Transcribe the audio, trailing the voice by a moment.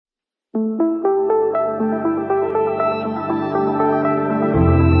So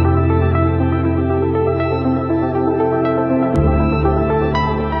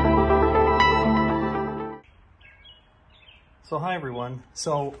hi everyone.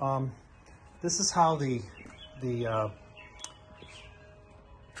 So this is how the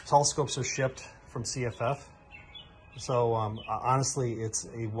telescopes are shipped from CFF. So honestly, it's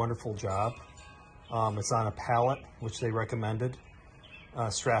a wonderful job. It's on a pallet, which they recommended,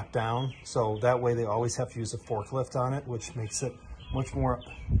 strapped down. So that way they always have to use a forklift on it, which makes it much more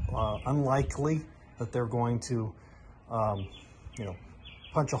unlikely that they're going to,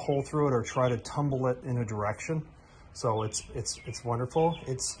 punch a hole through it or try to tumble it in a direction. So it's wonderful.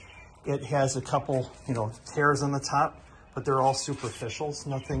 It has a couple, tears on the top, but they're all superficials.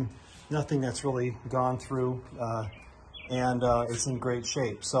 Nothing that's really gone through, and it's in great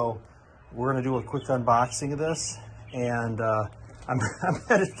shape. So we're going to do a quick unboxing of this, and I'm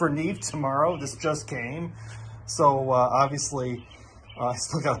headed for NEAF tomorrow. This just came, so obviously I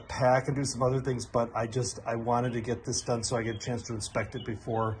still got to pack and do some other things, but I wanted to get this done so I get a chance to inspect it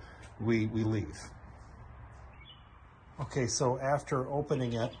before we leave. Okay, so after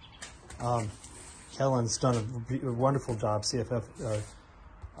opening it, Kellen's done a wonderful job. CFF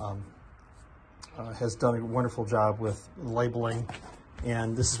has done a wonderful job with labeling,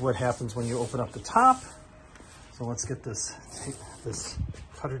 and this is what happens when you open up the top. So let's get this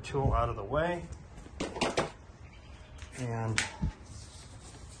cutter tool out of the way, and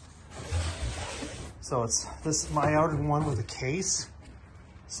so I ordered one with a case.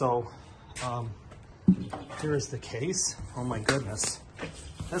 So here is the case. Oh my goodness,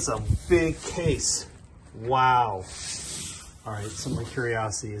 that's a big case. Wow. All right, so my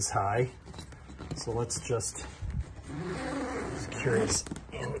curiosity is high. So let's just curious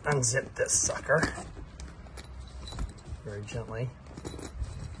and unzip this sucker very gently.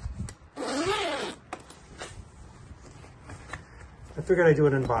 I figured I'd do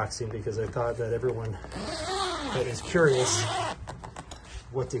an unboxing because I thought that everyone that is curious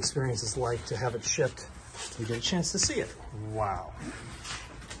what the experience is like to have it shipped, you get a chance to see it. Wow.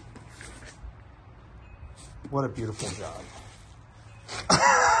 What a beautiful job.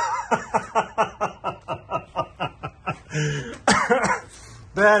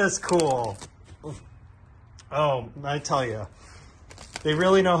 That is cool. Oh, I tell you, he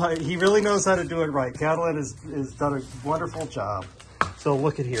really knows how to do it right. Catalan has done a wonderful job. So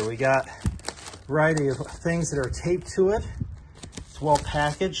look at here, we got a variety of things that are taped to it. It's well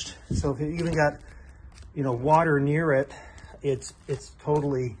packaged. So if you even got, water near it, it's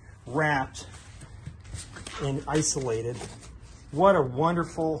totally wrapped and isolated. What a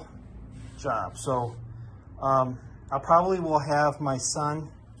wonderful job. So I probably will have my son,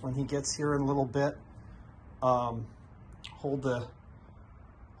 when he gets here in a little bit, hold it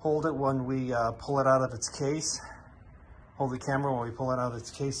when we pull it out of its case. Hold the camera when we pull it out of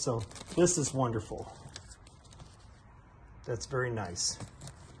its case. So this is wonderful. That's very nice.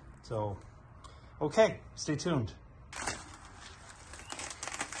 So, okay, stay tuned.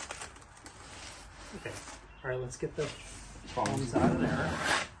 Okay, all right, let's get the foams out of there.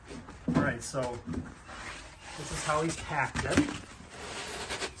 All right, so this is how he's packed it.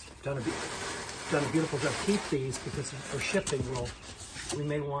 Done a beautiful job. Keep these because for shipping, we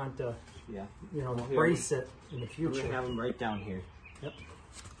may want to, brace it in the future. We're gonna have them right down here. Yep.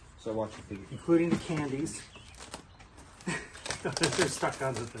 So watch your feet. Including the candies. They're stuck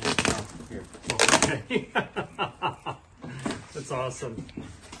on the thing. Here. Okay. That's awesome.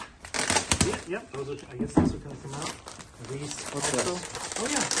 Yep. Those are, I guess those are gonna come out. These What's also. this? Oh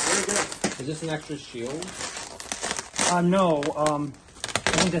yeah, very good. Is this an extra shield? No. I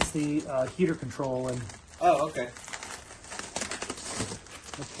think that's the heater control and. Oh, okay.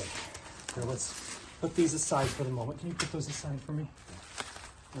 Okay. Now let's put these aside for the moment. Can you put those aside for me?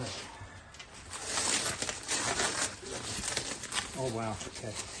 All right. Oh wow.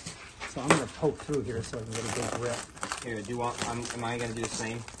 Okay. So I'm gonna poke through here so I can get a good grip. Here, do you want? Am I gonna do the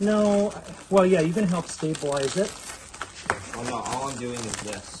same? No. Well, yeah. You can help stabilize it. Well, no. All I'm doing is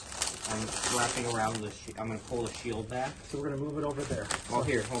this. I'm wrapping around the. I'm gonna pull the shield back. So we're gonna move it over there. Well,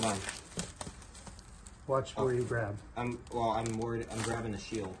 here, hold on. Watch where you grab. I'm worried. I'm grabbing the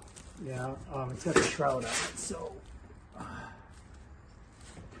shield. Yeah. It's got the shroud on it, so.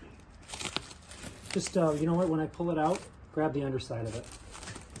 Just you know what? When I pull it out, grab the underside of it.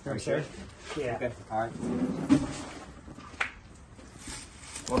 Are you sure? Yeah. Okay. All right.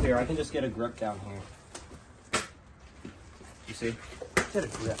 Well, here I can just get a grip down here. You see? Get a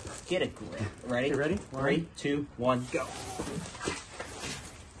grip. Get a grip. Ready? You ready? 3, 2, 1, go.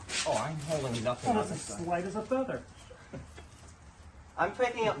 Oh, I'm holding nothing on Almost this as side. light as a feather. I'm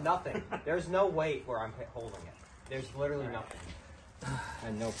picking up nothing. There's no weight where I'm holding it. There's literally nothing.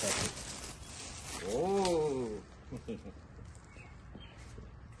 And no pressure. Oh.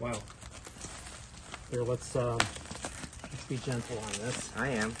 Wow. Here, let's be gentle on this. I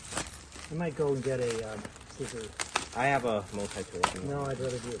am. I might go and get a scissor. I have a multi-tool. No, I'd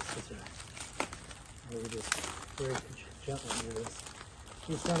rather do it scissor. Maybe just very gently do this.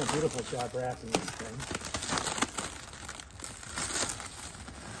 She's done a beautiful job wrapping this thing.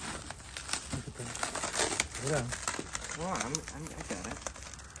 Look at that. Yeah. Oh, I got it.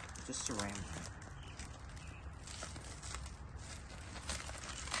 Just ceramic.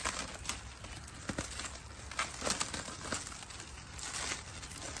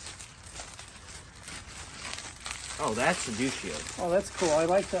 Oh, that's the dew shield. Oh, that's cool. I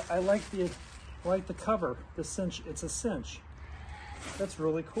like the cover. The cinch. It's a cinch. That's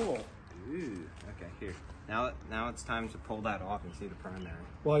really cool. Ooh. Okay, here. Now it's time to pull that off and see the primary.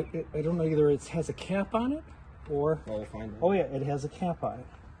 Well, I don't know either. It has a cap on it, or Well, we'll find out. oh yeah, it has a cap on it.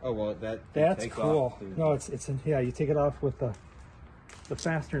 Oh well, That's takes cool. off. No, yeah. You take it off with the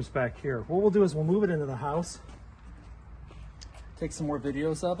fasteners back here. What we'll do is we'll move it into the house. Take some more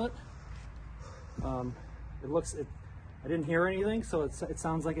videos of it. I didn't hear anything, so it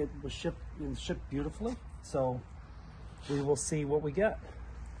sounds like it was shipped beautifully. So we will see what we get.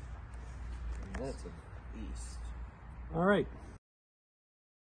 That's a beast. All right.